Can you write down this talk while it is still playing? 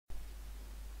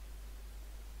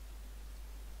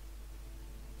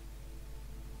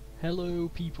Hello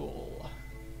people!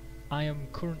 I am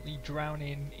currently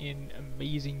drowning in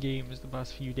amazing games the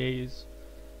past few days,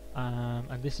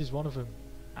 and this is one of them,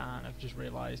 and I've just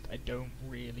realised I don't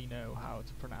really know how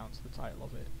to pronounce the title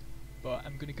of it, but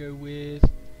I'm gonna go with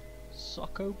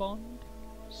Sokobond?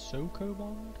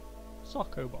 Sokobond?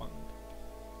 Sokobond.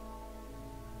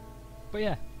 But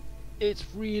yeah, it's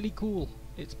really cool.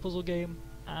 It's a puzzle game,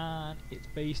 and it's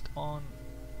based on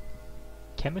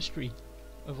chemistry,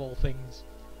 of all things.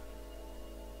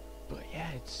 But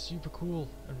yeah, it's super cool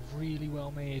and really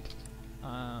well made.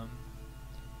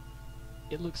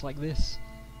 It looks like this,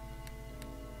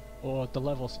 or the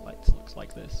level select looks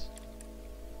like this.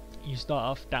 You start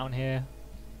off down here,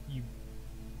 you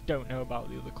don't know about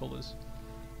the other colours,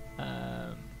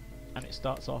 and it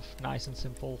starts off nice and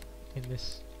simple in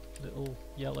this little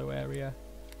yellow area,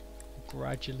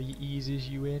 gradually eases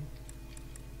you in.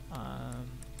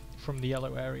 From the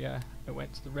yellow area it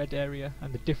went to the red area,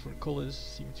 and the different colours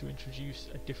seem to introduce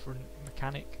a different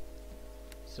mechanic.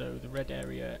 So the red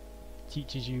area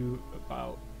teaches you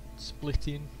about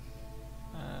splitting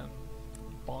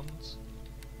bonds.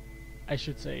 I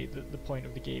should say that the point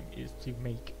of the game is to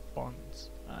make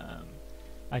bonds,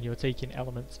 and you're taking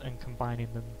elements and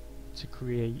combining them to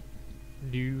create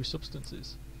new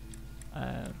substances.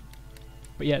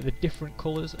 But yeah, the different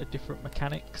colours are different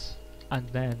mechanics, and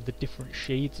then the different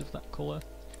shades of that colour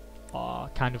are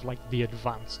kind of like the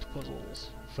advanced puzzles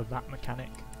for that mechanic.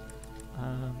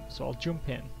 So I'll jump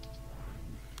in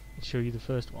and show you the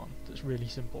first one that's really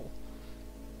simple,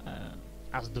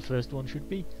 as the first one should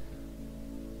be.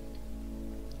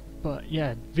 But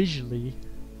yeah, visually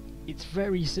it's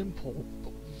very simple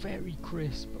but very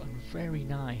crisp and very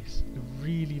nice. I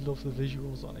really love the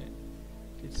visuals on it.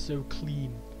 It's so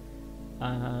clean.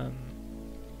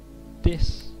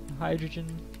 This hydrogen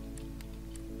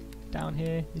down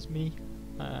here is me.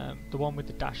 The one with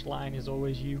the dashed line is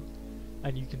always you,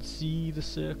 and you can see the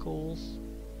circles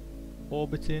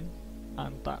orbiting,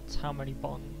 and that's how many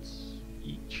bonds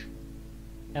each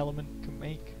element can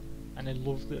make. And I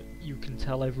love that you can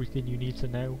tell everything you need to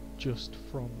know just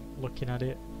from looking at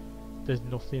it. There's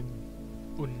nothing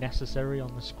unnecessary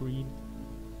on the screen,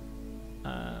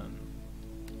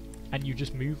 and you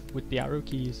just move with the arrow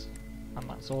keys, and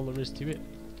that's all there is to it.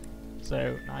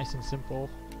 So nice and simple.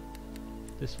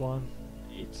 This one,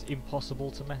 it's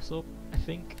impossible to mess up, I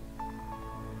think.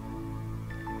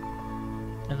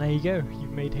 And there you go,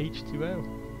 you've made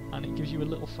H2O, and it gives you a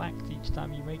little fact each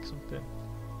time you make something.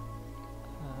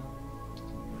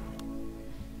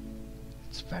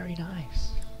 It's very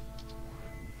nice.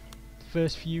 The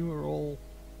first few are all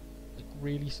like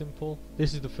really simple.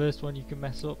 This is the first one you can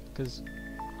mess up because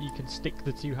you can stick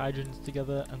the two hydrogens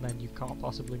together and then you can't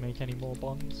possibly make any more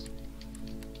bonds.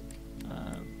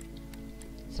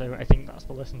 So I think that's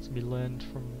the lesson to be learned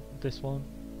from this one.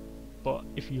 But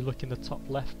if you look in the top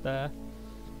left there,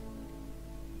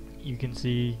 you can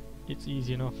see it's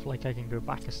easy enough. Like, I can go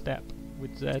back a step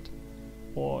with Z,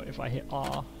 or if I hit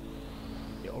R,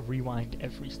 it'll rewind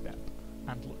every step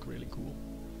and look really cool.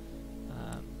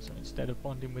 So instead of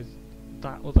bonding with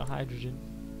that other hydrogen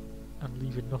and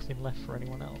leaving nothing left for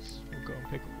anyone else, we'll go and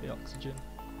pick up the oxygen,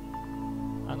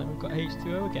 and then we've got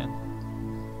H2O again.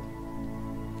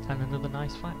 And another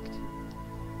nice fact.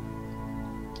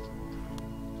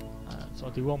 So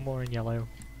I'll do one more in yellow,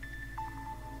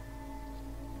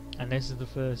 and this is the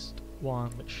first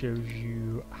one that shows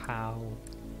you how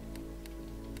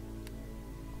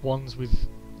ones with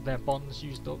their bonds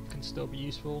used up can still be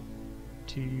useful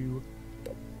to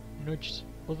nudge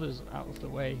others out of the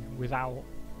way without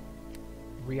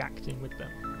reacting with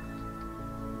them.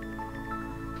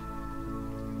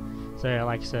 So yeah,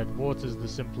 like I said, water's the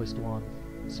simplest one,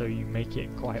 so you make it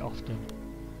quite often.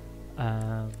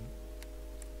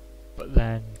 But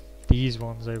then these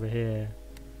ones over here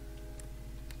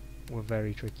were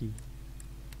very tricky,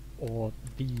 or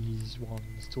these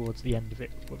ones towards the end of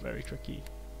it were very tricky.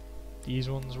 These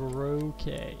ones were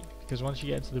okay, because once you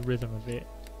get into the rhythm of it,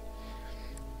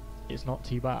 it's not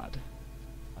too bad.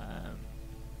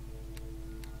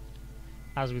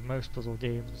 As with most puzzle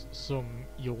games, some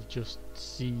you'll just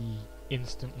see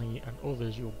instantly, and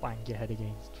others you'll bang your head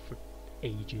against for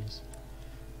ages.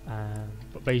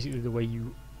 But basically the way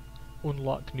you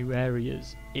unlock new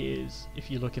areas is, if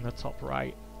you look in the top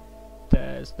right,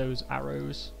 there's those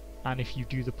arrows, and if you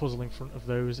do the puzzle in front of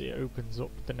those, it opens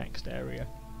up the next area.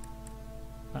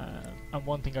 And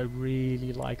one thing I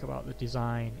really like about the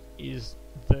design is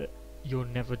that you're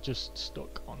never just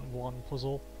stuck on one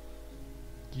puzzle.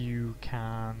 You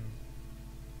can,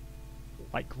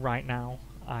 like right now,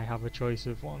 I have a choice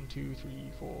of 1, 2, 3,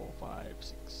 4, 5,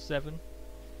 6, 7.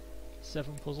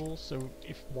 7 puzzles, so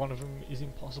if one of them is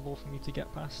impossible for me to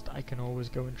get past, I can always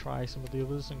go and try some of the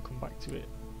others and come back to it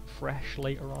fresh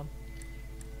later on,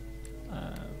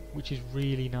 which is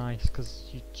really nice,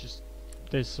 because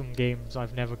there's some games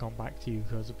I've never gone back to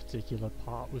because a particular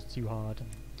part was too hard and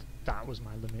that was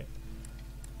my limit.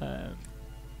 But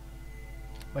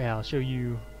yeah, I'll show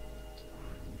you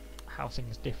how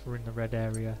things differ in the red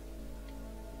area.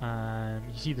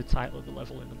 You see the title of the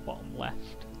level in the bottom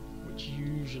left, which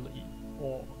usually,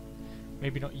 or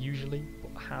maybe not usually,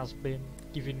 but has been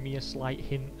giving me a slight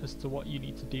hint as to what you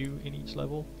need to do in each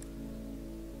level.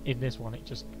 In this one it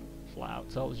just flat out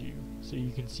tells you, so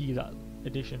you can see that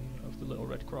addition of the little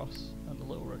red cross, and the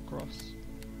little red cross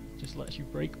just lets you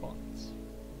break bonds.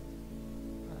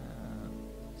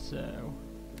 So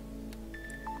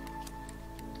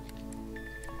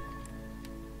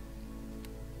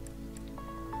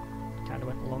kind of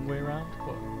went the long way around,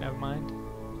 but never mind.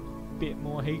 Bit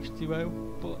more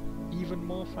H2O, but even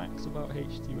more facts about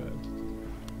H2O.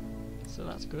 So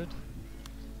that's good.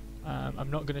 I'm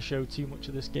not going to show too much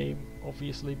of this game,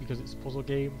 obviously, because it's a puzzle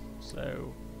game,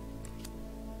 so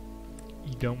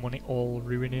you don't want it all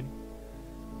ruining.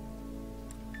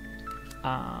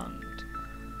 And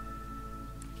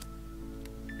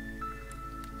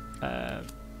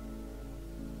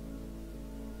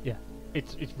yeah,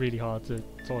 it's really hard to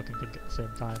talk and think at the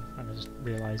same time, and I just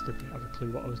realised I didn't have a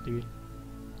clue what I was doing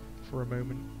for a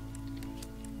moment,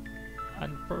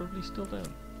 and probably still don't.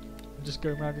 I'm just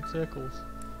going around in circles.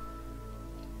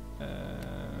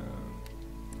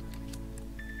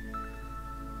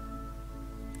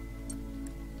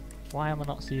 Why am I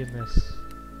not seeing this?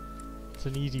 It's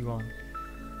an easy one.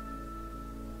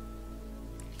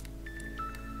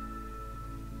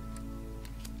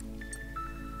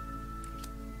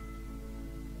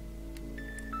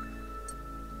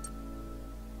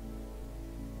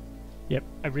 Yep,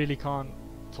 I really can't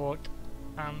talk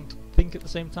and think at the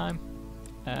same time,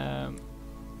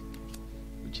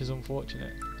 which is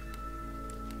unfortunate.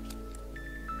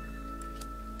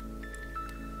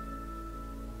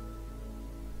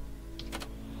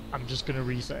 I'm just going to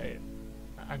reset it,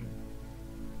 and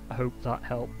I hope that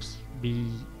helps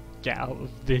me get out of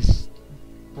this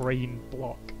brain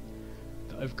block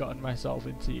that I've gotten myself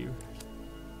into.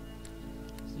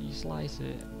 So you slice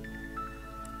it.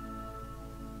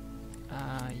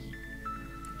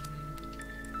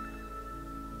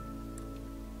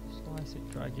 Slice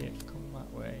it, drag it, come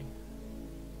that way.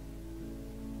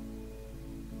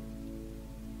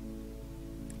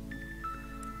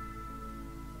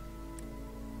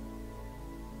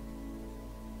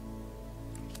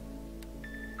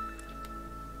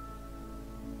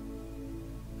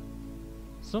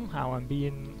 Somehow I'm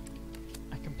being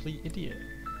a complete idiot.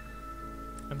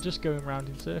 I'm just going round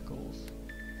in circles.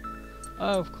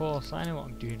 Oh, of course, I know what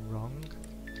I'm doing wrong.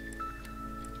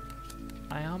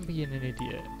 I am being an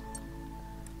idiot.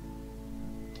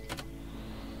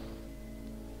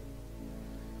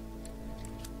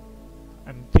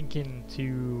 I'm thinking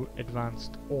too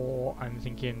advanced, or I'm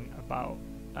thinking about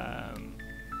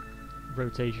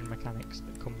rotation mechanics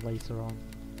that come later on.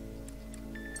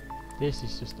 This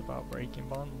is just about breaking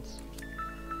bonds.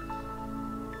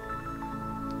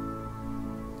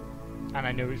 And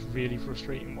I know it's really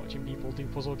frustrating watching people do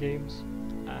puzzle games,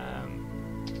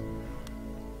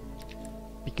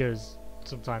 because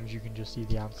sometimes you can just see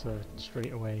the answer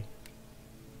straight away.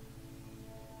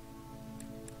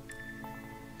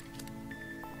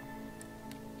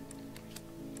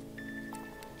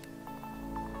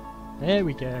 There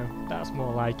we go, that's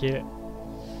more like it.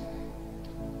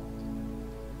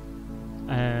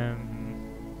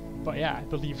 But yeah, I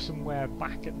believe somewhere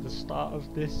back at the start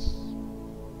of this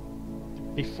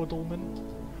befuddlement,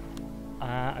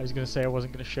 I was going to say I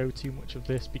wasn't going to show too much of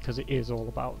this because it is all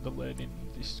about the learning,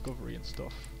 discovery and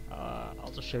stuff.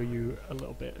 I'll just show you a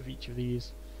little bit of each of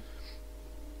these.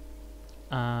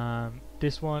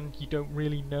 This one, you don't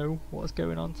really know what's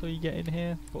going on until you get in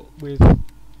here, but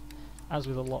as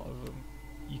with a lot of them,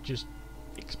 you just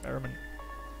experiment,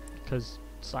 because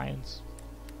science.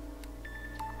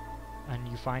 And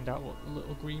you find out what the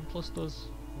little green plus does,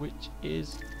 which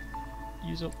is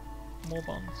use up more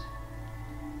bonds.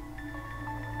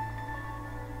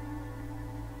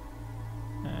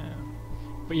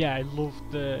 But yeah, I love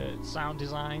the sound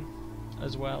design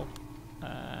as well,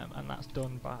 and that's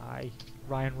done by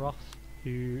Ryan Roth,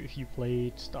 who, if you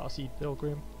played Starseed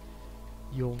Pilgrim,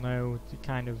 you'll know the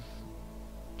kind of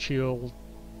chill,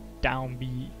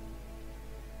 downbeat,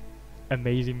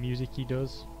 amazing music he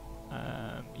does.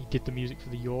 He did the music for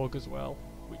the Yorg as well,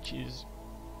 which is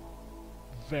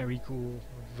very cool,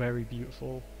 very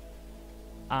beautiful.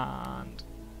 And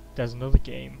there's another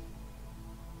game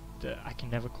that I can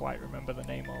never quite remember the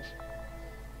name of.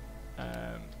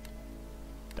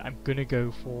 I'm gonna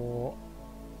go for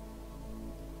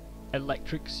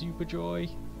Electric Superjoy,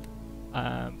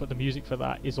 but the music for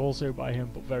that is also by him,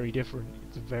 but very different.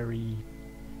 It's very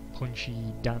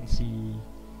punchy, dancey,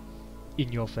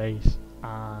 in your face,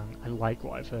 and I like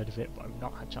what I've heard of it, but I've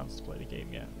not had a chance to play the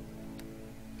game yet.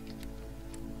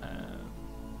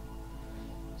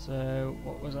 So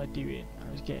what was I doing?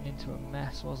 I was getting into a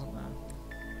mess, wasn't I?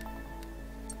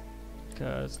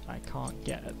 Because I can't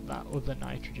get at that other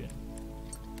nitrogen.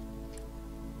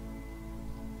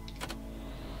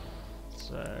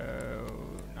 So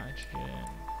nitrogen.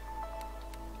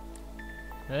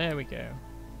 There we go.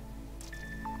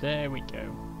 There we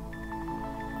go.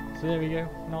 So there we go.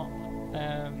 Not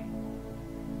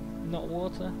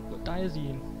water, but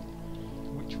diazine,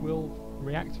 which will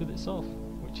react with itself,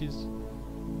 which is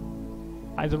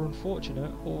either unfortunate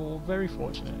or very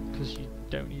fortunate, because you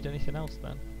don't need anything else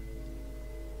then.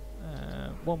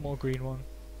 One more green one.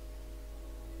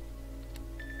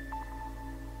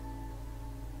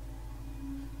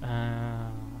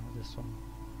 This one.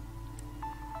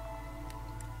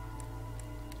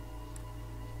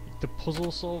 The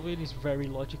puzzle solving is very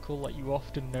logical, like you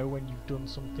often know when you've done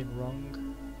something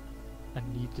wrong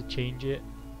and need to change it,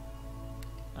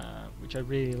 which I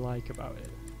really like about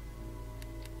it.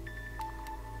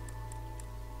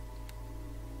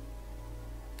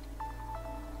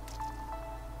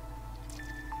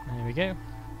 There we go.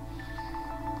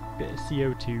 Bit of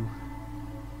CO2.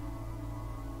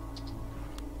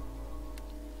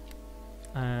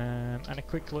 And a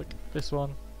quick look at this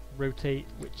one, rotate,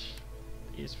 which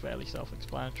is fairly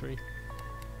self-explanatory.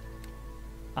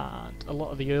 And a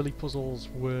lot of the early puzzles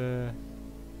were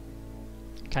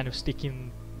kind of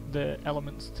sticking the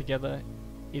elements together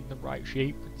in the right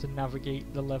shape to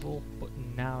navigate the level, but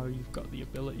now you've got the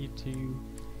ability to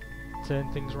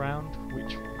turn things around,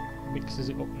 which mixes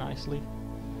it up nicely,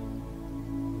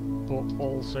 but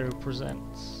also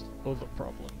presents other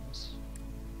problems.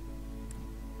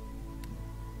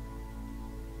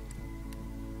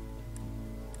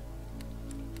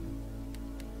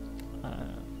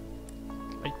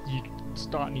 Like you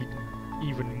start needing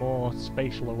even more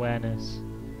spatial awareness,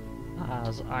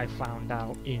 as I found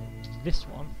out in this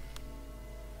one,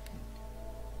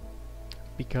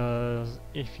 because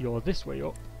if you're this way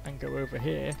up and go over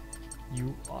here,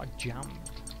 you are jammed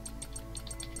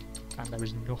and there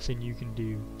is nothing you can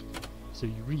do, so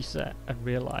you reset and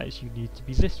realise you need to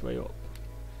be this way up.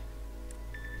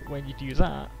 But when you do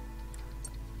that,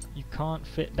 you can't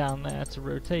fit down there to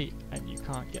rotate, and you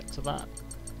can't get to that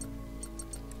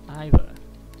either.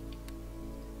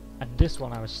 And this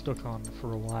one I was stuck on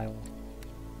for a while.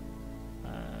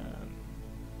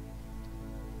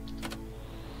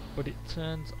 But it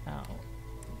turns out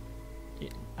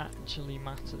it actually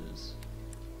matters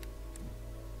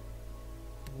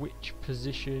which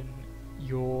position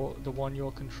the one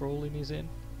you're controlling is in.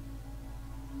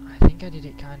 I think I did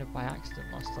it kind of by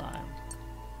accident last time,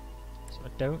 so I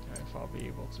don't know if I'll be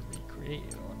able to recreate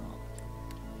it or not.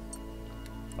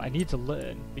 But I need to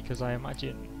learn, because I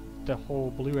imagine the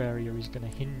whole blue area is going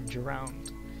to hinge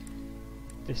around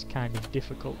this kind of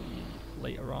difficulty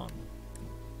later on.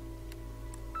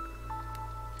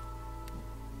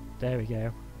 There we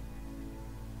go.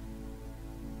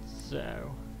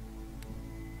 So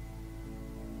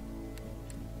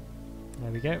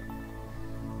there we go.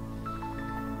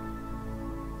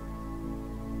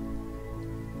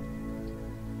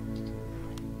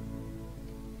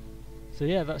 So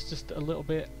yeah, that's just a little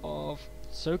bit of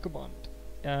Sokobond.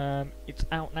 It's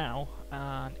out now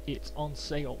and it's on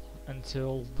sale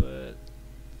until the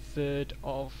 3rd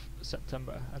of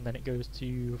September, and then it goes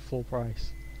to full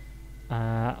price.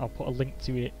 I'll put a link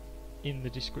to it in the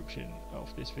description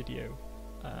of this video.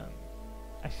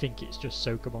 I think it's just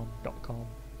sokobond.com,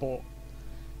 but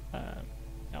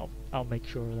I'll make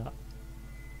sure of that.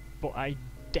 But I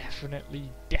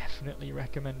definitely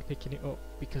recommend picking it up,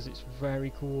 because it's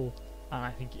very cool, and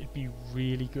I think it'd be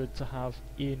really good to have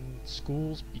in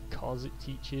schools, because it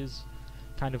teaches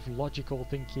kind of logical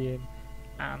thinking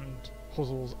and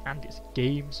puzzles, and it's a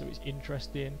game, so it's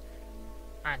interesting,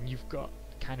 and you've got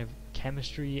kind of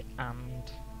chemistry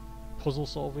and puzzle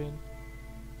solving,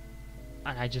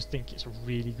 and I just think it's a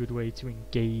really good way to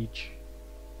engage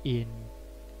in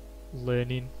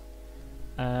learning.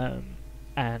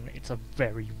 And it's a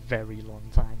very long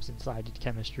time since I did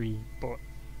chemistry, but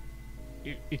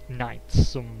it ignites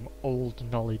some old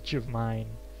knowledge of mine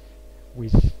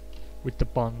with the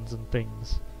bonds and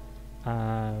things.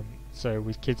 So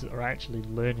with kids that are actually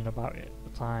learning about it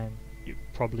at the time, it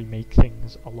would probably make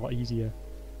things a lot easier.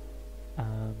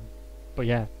 But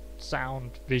yeah,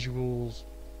 sound, visuals,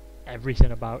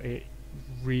 everything about it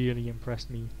really impressed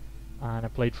me. And I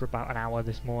played for about an hour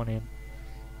this morning.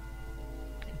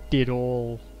 Did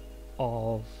all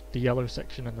of the yellow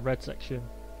section and the red section,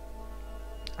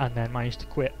 and then managed to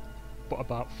quit. But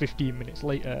about 15 minutes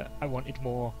later, I wanted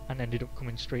more and ended up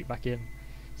coming straight back in.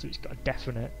 So it's got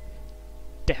a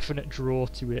definite draw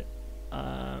to it.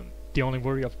 The only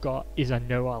worry I've got is I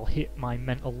know I'll hit my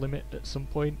mental limit at some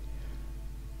point.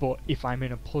 But if I'm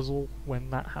in a puzzle when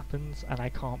that happens and I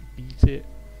can't beat it,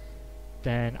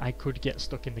 then I could get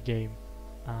stuck in the game.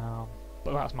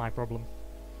 But that's my problem.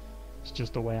 It's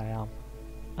just the way I am.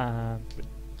 But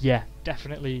yeah,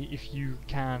 definitely if you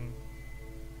can,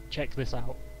 check this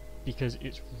out because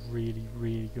it's really,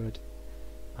 really good.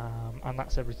 And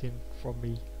that's everything from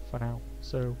me for now.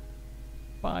 So,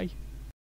 bye.